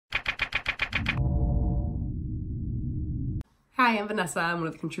Hi, I'm Vanessa. I'm one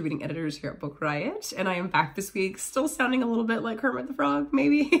of the contributing editors here at Book Riot, and I am back this week, still sounding a little bit like Kermit the Frog,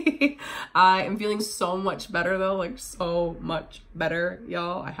 maybe. I am feeling so much better though, like so much better,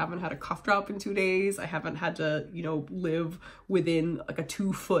 y'all. I haven't had a cough drop in 2 days. I haven't had to, live within like a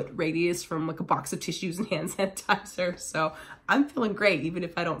 2-foot radius from like a box of tissues and hand sanitizer. So I'm feeling great, even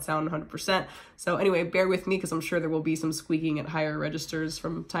if I don't sound 100%. So anyway, bear with me because I'm sure there will be some squeaking at higher registers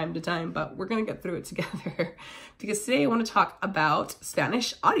from time to time, but we're gonna get through it together because today I want to talk about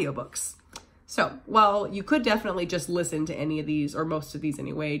Spanish audiobooks. So while you could definitely just listen to any of these, or most of these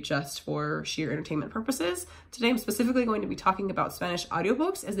anyway, just for sheer entertainment purposes, today I'm specifically going to be talking about Spanish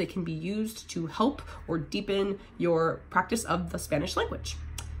audiobooks as they can be used to help or deepen your practice of the Spanish language.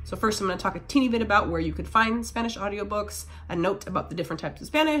 So first I'm going to talk a teeny bit about where you could find Spanish audiobooks, a note about the different types of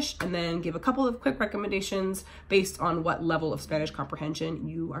Spanish, and then give a couple of quick recommendations based on what level of Spanish comprehension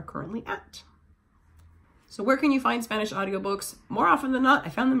you are currently at. So where can you find Spanish audiobooks? More often than not, I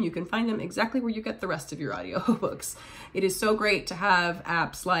found them, you can find them exactly where you get the rest of your audiobooks. It is so great to have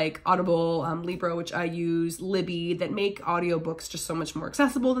apps like Audible, Libro, which I use, Libby, that make audiobooks just so much more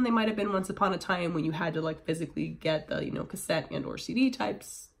accessible than they might have been once upon a time when you had to like physically get the, cassette and or CD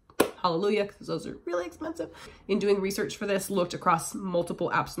types. Hallelujah, because those are really expensive. In doing research for this, looked across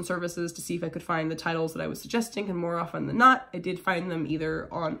multiple apps and services to see if I could find the titles that I was suggesting, and more often than not, I did find them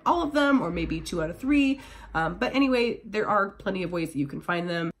either on all of them or maybe 2 out of 3. But anyway, there are plenty of ways that you can find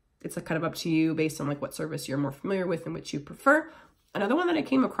them. It's kind of up to you based on like what service you're more familiar with and which you prefer. Another one that I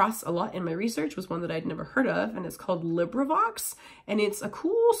came across a lot in my research was one that I'd never heard of, and it's called Librivox. And it's a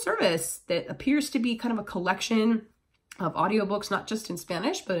cool service that appears to be kind of a collection of audiobooks, not just in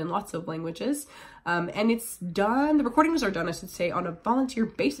Spanish, but in lots of languages. And it's done, the recordings are done, I should say, on a volunteer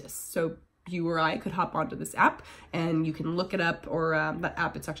basis. So you or I could hop onto this app and you can look it up, or that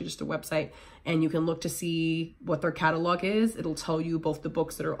app, it's actually just a website, and you can look to see what their catalog is. It'll tell you both the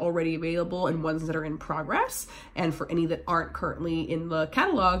books that are already available and ones that are in progress. And for any that aren't currently in the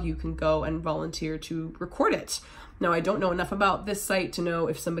catalog, you can go and volunteer to record it. Now, I don't know enough about this site to know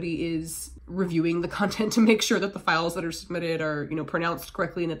if somebody is reviewing the content to make sure that the files that are submitted are, pronounced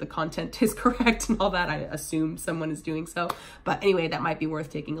correctly and that the content is correct and all that. I assume someone is doing so. But anyway, that might be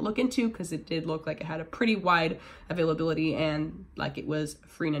worth taking a look into because it did look like it had a pretty wide availability and like it was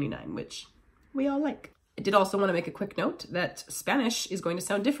free 99, which we all like. I did also want to make a quick note that Spanish is going to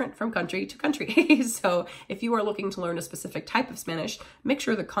sound different from country to country. So if you are looking to learn a specific type of Spanish, make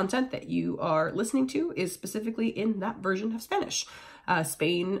sure the content that you are listening to is specifically in that version of Spanish.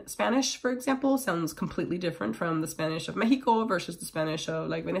 Spain Spanish, for example, sounds completely different from the Spanish of Mexico versus the Spanish of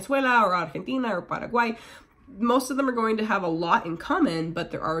like Venezuela or Argentina or Paraguay. Most of them are going to have a lot in common,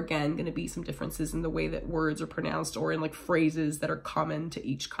 but there are, again, going to be some differences in the way that words are pronounced or in like phrases that are common to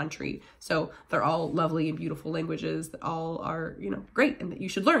each country. So they're all lovely and beautiful languages that all are, great and that you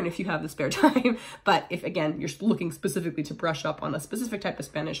should learn if you have the spare time. But if, again, you're looking specifically to brush up on a specific type of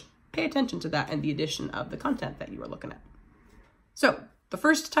Spanish, pay attention to that and the addition of the content that you are looking at. So the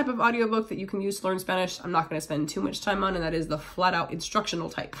first type of audiobook that you can use to learn Spanish, I'm not going to spend too much time on, and that is the flat out instructional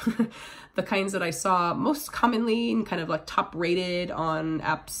type. The kinds that I saw most commonly and kind of like top rated on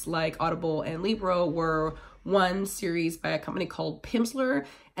apps like Audible and Libro were one series by a company called Pimsleur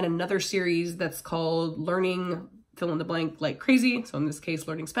and another series that's called Learning fill in the blank like crazy. So in this case,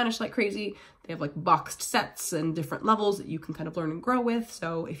 Learning Spanish like crazy. They have like boxed sets and different levels that you can kind of learn and grow with.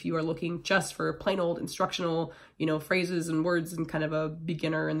 So if you are looking just for plain old instructional, phrases and words and kind of a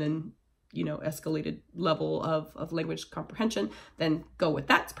beginner and then, escalated level of language comprehension, then go with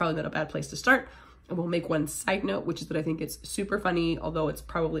that. It's probably not a bad place to start. And we'll make one side note, which is that I think it's super funny, although it's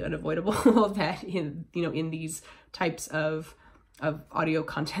probably unavoidable that in these types of audio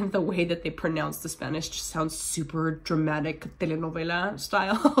content, the way that they pronounce the Spanish just sounds super dramatic telenovela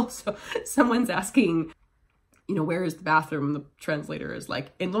style. So someone's asking, where is the bathroom? The translator is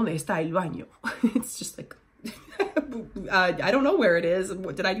like, ¿En dónde está el baño? It's just like, I don't know where it is.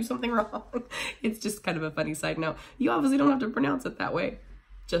 Did I do something wrong? It's just kind of a funny side note. You obviously don't have to pronounce it that way.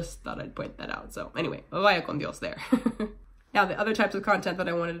 Just thought I'd point that out. So anyway, vaya con Dios there. Now, the other types of content that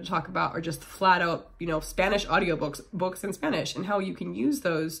I wanted to talk about are just flat out, Spanish audiobooks, books in Spanish, and how you can use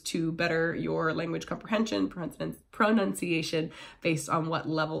those to better your language comprehension, pronunciation, based on what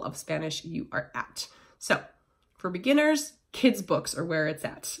level of Spanish you are at. So for beginners, kids' books are where it's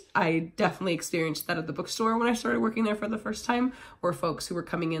at. I definitely experienced that at the bookstore when I started working there for the first time, or folks who were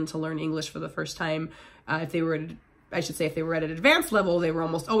coming in to learn English for the first time. If they were at an advanced level, they were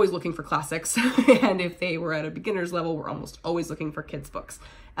almost always looking for classics. And if they were at a beginner's level, we're almost always looking for kids' books.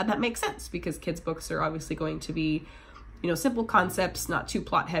 And that makes sense because kids' books are obviously going to be, simple concepts, not too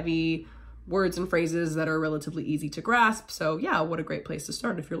plot heavy, words and phrases that are relatively easy to grasp. So yeah, what a great place to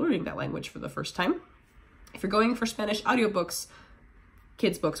start if you're learning that language for the first time. If you're going for Spanish audiobooks,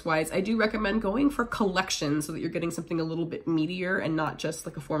 kids books wise, I do recommend going for collections so that you're getting something a little bit meatier and not just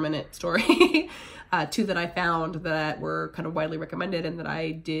like a 4-minute story. Two that I found that were kind of widely recommended and that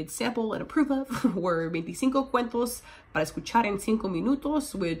I did sample and approve of were 25 cuentos para escuchar en 5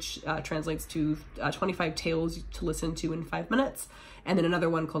 minutos, which translates to 25 tales to listen to in 5 minutes. And then another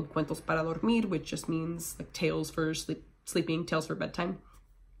one called Cuentos para dormir, which just means like tales for sleeping, tales for bedtime.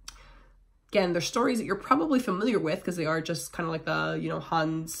 Again, they're stories that you're probably familiar with because they are just kind of like the, you know,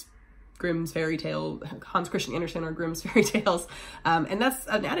 Hans Christian Andersen or Grimm's fairy tales. And that's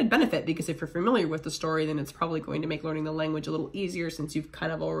an added benefit because if you're familiar with the story, then it's probably going to make learning the language a little easier since you've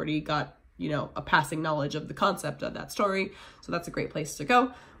kind of already got, you know, a passing knowledge of the concept of that story. So that's a great place to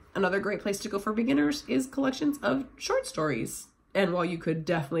go. Another great place to go for beginners is collections of short stories. And while you could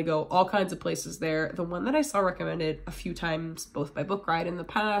definitely go all kinds of places there, the one that I saw recommended a few times, both by Book Riot in the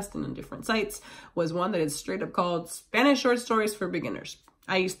past and on different sites, was one that is straight up called Spanish Short Stories for Beginners.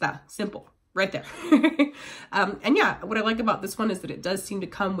 Ahí está, simple, right there. And yeah, what I like about this one is that it does seem to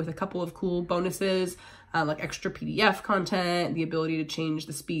come with a couple of cool bonuses, like extra PDF content, the ability to change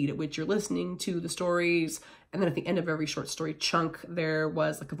the speed at which you're listening to the stories. And then at the end of every short story chunk, there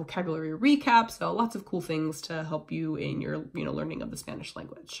was like a vocabulary recap. So lots of cool things to help you in your, you know, learning of the Spanish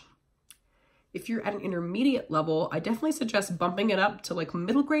language. If you're at an intermediate level, I definitely suggest bumping it up to like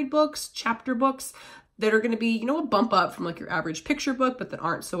middle grade books, chapter books that are going to be, you know, a bump up from like your average picture book, but that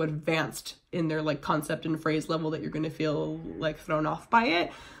aren't so advanced in their like concept and phrase level that you're going to feel like thrown off by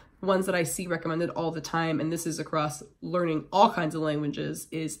it. Ones that I see recommended all the time, and this is across learning all kinds of languages,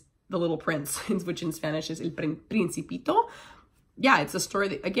 is The Little Prince, which in Spanish is El Principito. Yeah, it's a story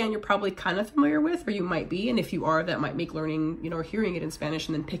that, again, you're probably kind of familiar with, or you might be, and if you are, that might make learning, you know, or hearing it in Spanish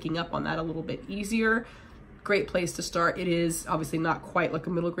and then picking up on that a little bit easier. Great place to start. It is obviously not quite like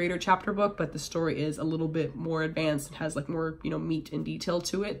a middle grade or chapter book, but the story is a little bit more advanced and has like more, you know, meat and detail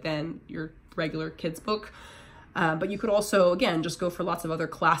to it than your regular kids book. But you could also, again, just go for lots of other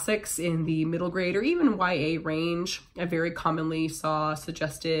classics in the middle grade or even YA range. I very commonly saw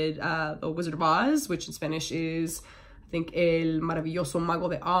suggested The Wizard of Oz, which in Spanish is, I think, El Maravilloso Mago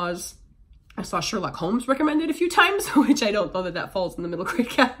de Oz. I saw Sherlock Holmes recommended a few times, which I don't know that that falls in the middle grade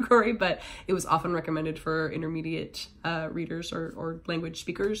category, but it was often recommended for intermediate readers or language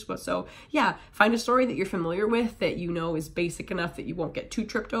speakers. So yeah, find a story that you're familiar with that you know is basic enough that you won't get too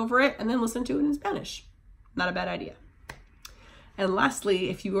tripped over it, and then listen to it in Spanish. Not a bad idea. And lastly,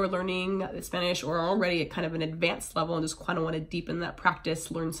 if you are learning Spanish or are already at kind of an advanced level and just kind of want to deepen that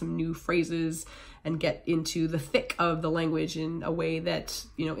practice, learn some new phrases and get into the thick of the language in a way that,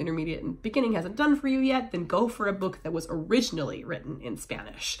 you know, intermediate and beginning hasn't done for you yet, then go for a book that was originally written in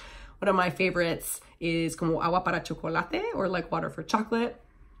Spanish. One of my favorites is Como Agua para Chocolate, or Like Water for Chocolate.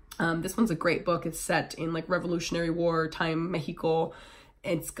 This one's a great book. It's set in like Revolutionary War time Mexico.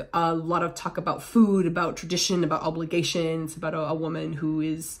 It's a lot of talk about food, about tradition, about obligations, about a woman who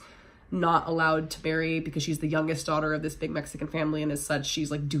is not allowed to marry because she's the youngest daughter of this big Mexican family, and as such, she's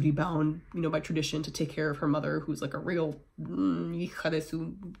like duty bound, you know, by tradition to take care of her mother, who's like a real hija de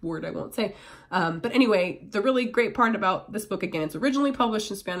su word I won't say. But anyway, the really great part about this book, again, it's originally published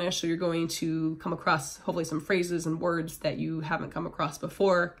in Spanish, so you're going to come across hopefully some phrases and words that you haven't come across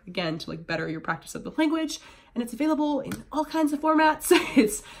before, again, to like better your practice of the language. And it's available in all kinds of formats.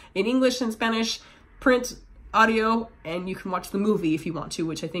 It's in English and Spanish, print, audio, and you can watch the movie if you want to,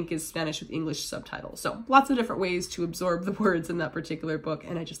 which I think is Spanish with English subtitles. So lots of different ways to absorb the words in that particular book,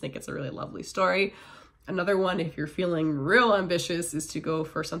 and I just think it's a really lovely story. Another one, if you're feeling real ambitious, is to go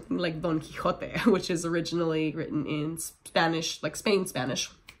for something like Don Quixote, which is originally written in Spanish, like Spain Spanish.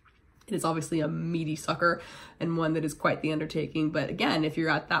 It is obviously a meaty sucker and one that is quite the undertaking. But again, if you're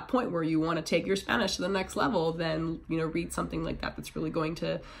at that point where you want to take your Spanish to the next level, then, you know, read something like that that's really going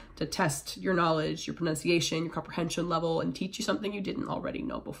to test your knowledge, your pronunciation, your comprehension level, and teach you something you didn't already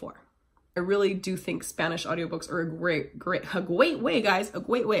know before. I really do think Spanish audiobooks are a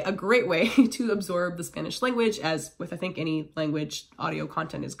great way to absorb the Spanish language, as with, I think, any language, audio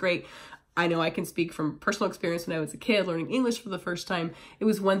content is great. I know I can speak from personal experience. When I was a kid learning English for the first time, it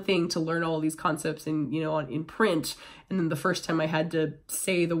was one thing to learn all these concepts in, you know, in print. And then the first time I had to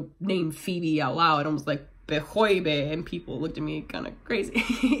say the name Phoebe out loud, I was like, Bejoibe, and people looked at me kind of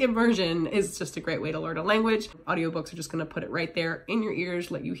crazy. Immersion is just a great way to learn a language. Audiobooks are just going to put it right there in your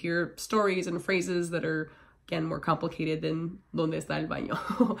ears, let you hear stories and phrases that are, again, more complicated than Donde está el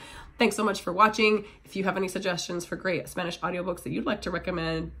baño? Thanks so much for watching. If you have any suggestions for great Spanish audiobooks that you'd like to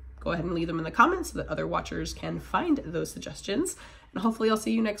recommend, go ahead and leave them in the comments so that other watchers can find those suggestions. And hopefully I'll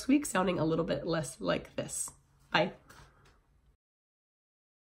see you next week sounding a little bit less like this. Bye.